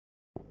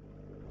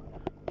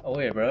Oh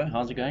yeah, bro,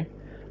 how's it going?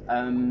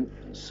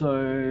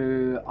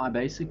 So I've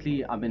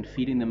been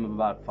feeding them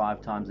about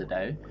 5 times a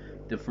day,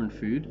 different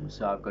food.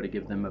 So I've got to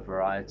give them a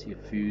variety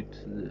of food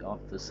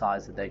of the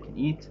size that they can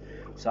eat.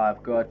 So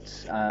I've got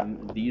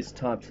these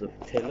types of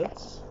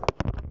pellets.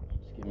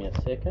 Just give me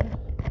a second.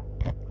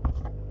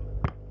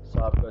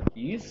 So I've got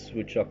these,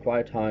 which are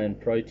quite high in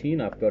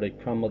protein. I've got to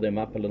crumble them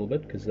up a little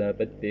bit because they're a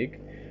bit big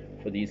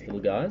for these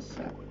little guys.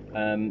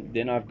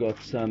 Then I've got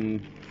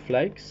some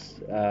flakes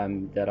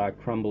that I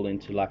crumble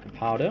into like a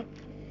powder.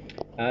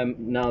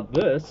 Now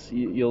this,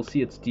 you'll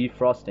see it's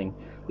defrosting.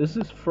 This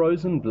is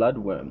frozen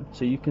bloodworm.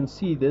 So you can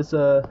see there's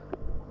I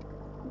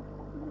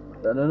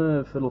don't know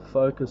if it'll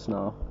focus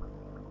now.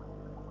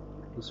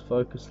 This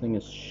focus thing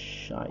is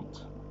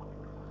shite.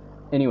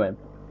 Anyway,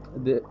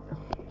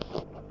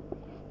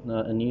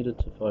 no, I need it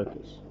to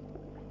focus.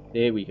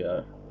 There we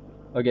go.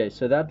 Okay,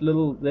 so that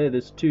little,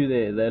 there's two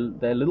there.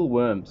 They're little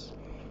worms.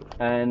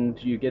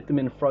 And you get them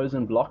in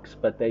frozen blocks,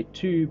 but they're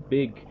too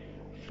big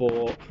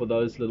for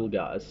those little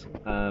guys.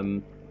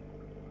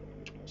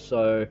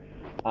 So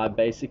I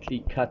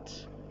basically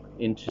cut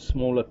into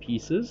smaller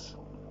pieces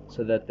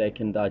so that they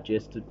can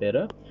digest it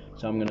better.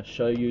 So I'm going to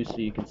show you so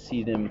you can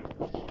see them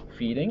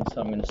feeding.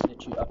 So I'm going to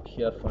set you up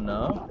here for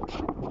now.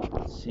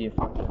 Let's see if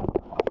I can.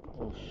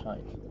 Oh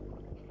shite.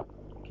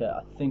 Okay,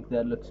 I think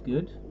that looks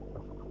good.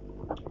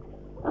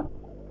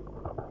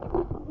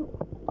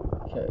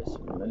 Okay, so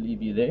I'm going to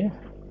leave you there.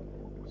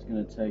 Just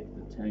going to take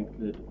the tank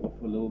lid off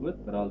a little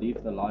bit, but I'll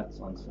leave the lights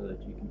on so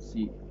that you can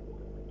see.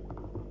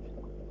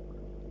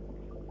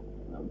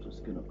 I'm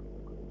just going to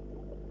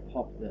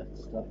pop that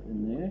stuff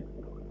in there.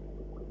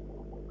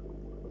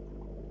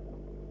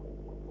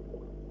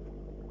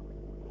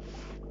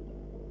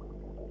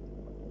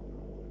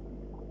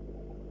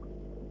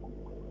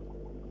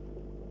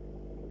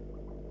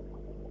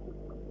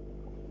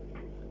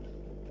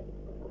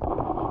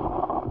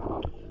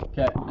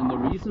 Okay, and the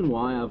reason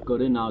why I've got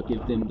to now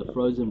give them the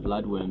frozen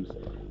bloodworms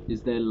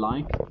is they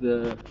like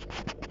the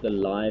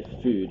live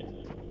food.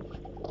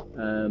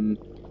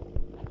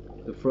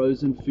 The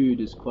frozen food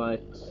is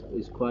quite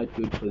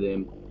good for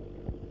them,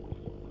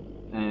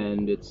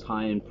 and it's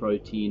high in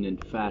protein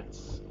and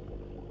fats,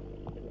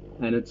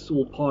 and it's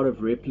all part of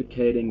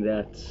replicating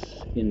that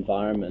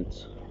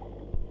environment.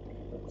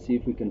 Let's see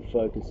if we can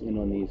focus in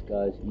on these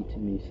guys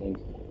eating these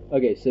things.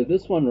 Okay, so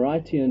this one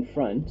right here in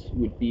front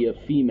would be a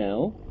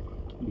female,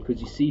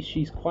 because you see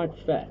she's quite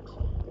fat.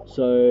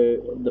 So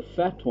the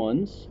fat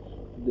ones,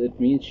 that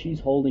means she's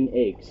holding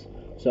eggs.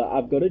 So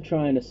I've got to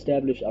try and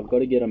establish, I've got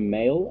to get a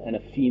male and a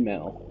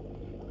female.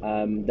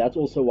 That's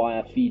also why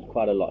I feed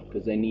quite a lot,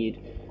 because they need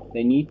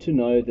to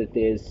know that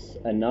there's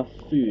enough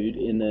food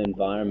in the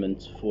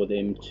environment for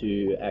them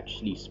to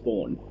actually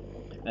spawn.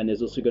 And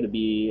there's also got to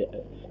be,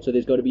 so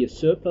there's got to be a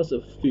surplus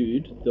of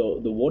food.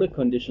 The water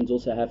conditions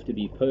also have to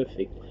be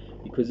perfect,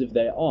 because if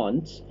they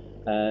aren't,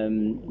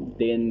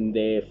 then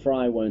their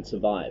fry won't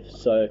survive.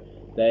 So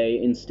they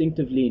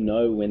instinctively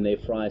know when their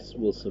fry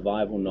will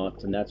survive or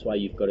not, and that's why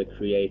you've got to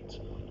create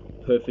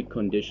perfect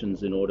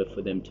conditions in order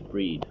for them to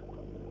breed.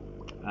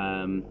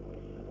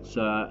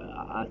 So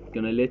I'm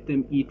gonna let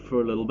them eat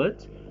for a little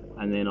bit,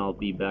 and then I'll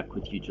be back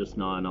with you just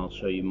now and I'll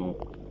show you more.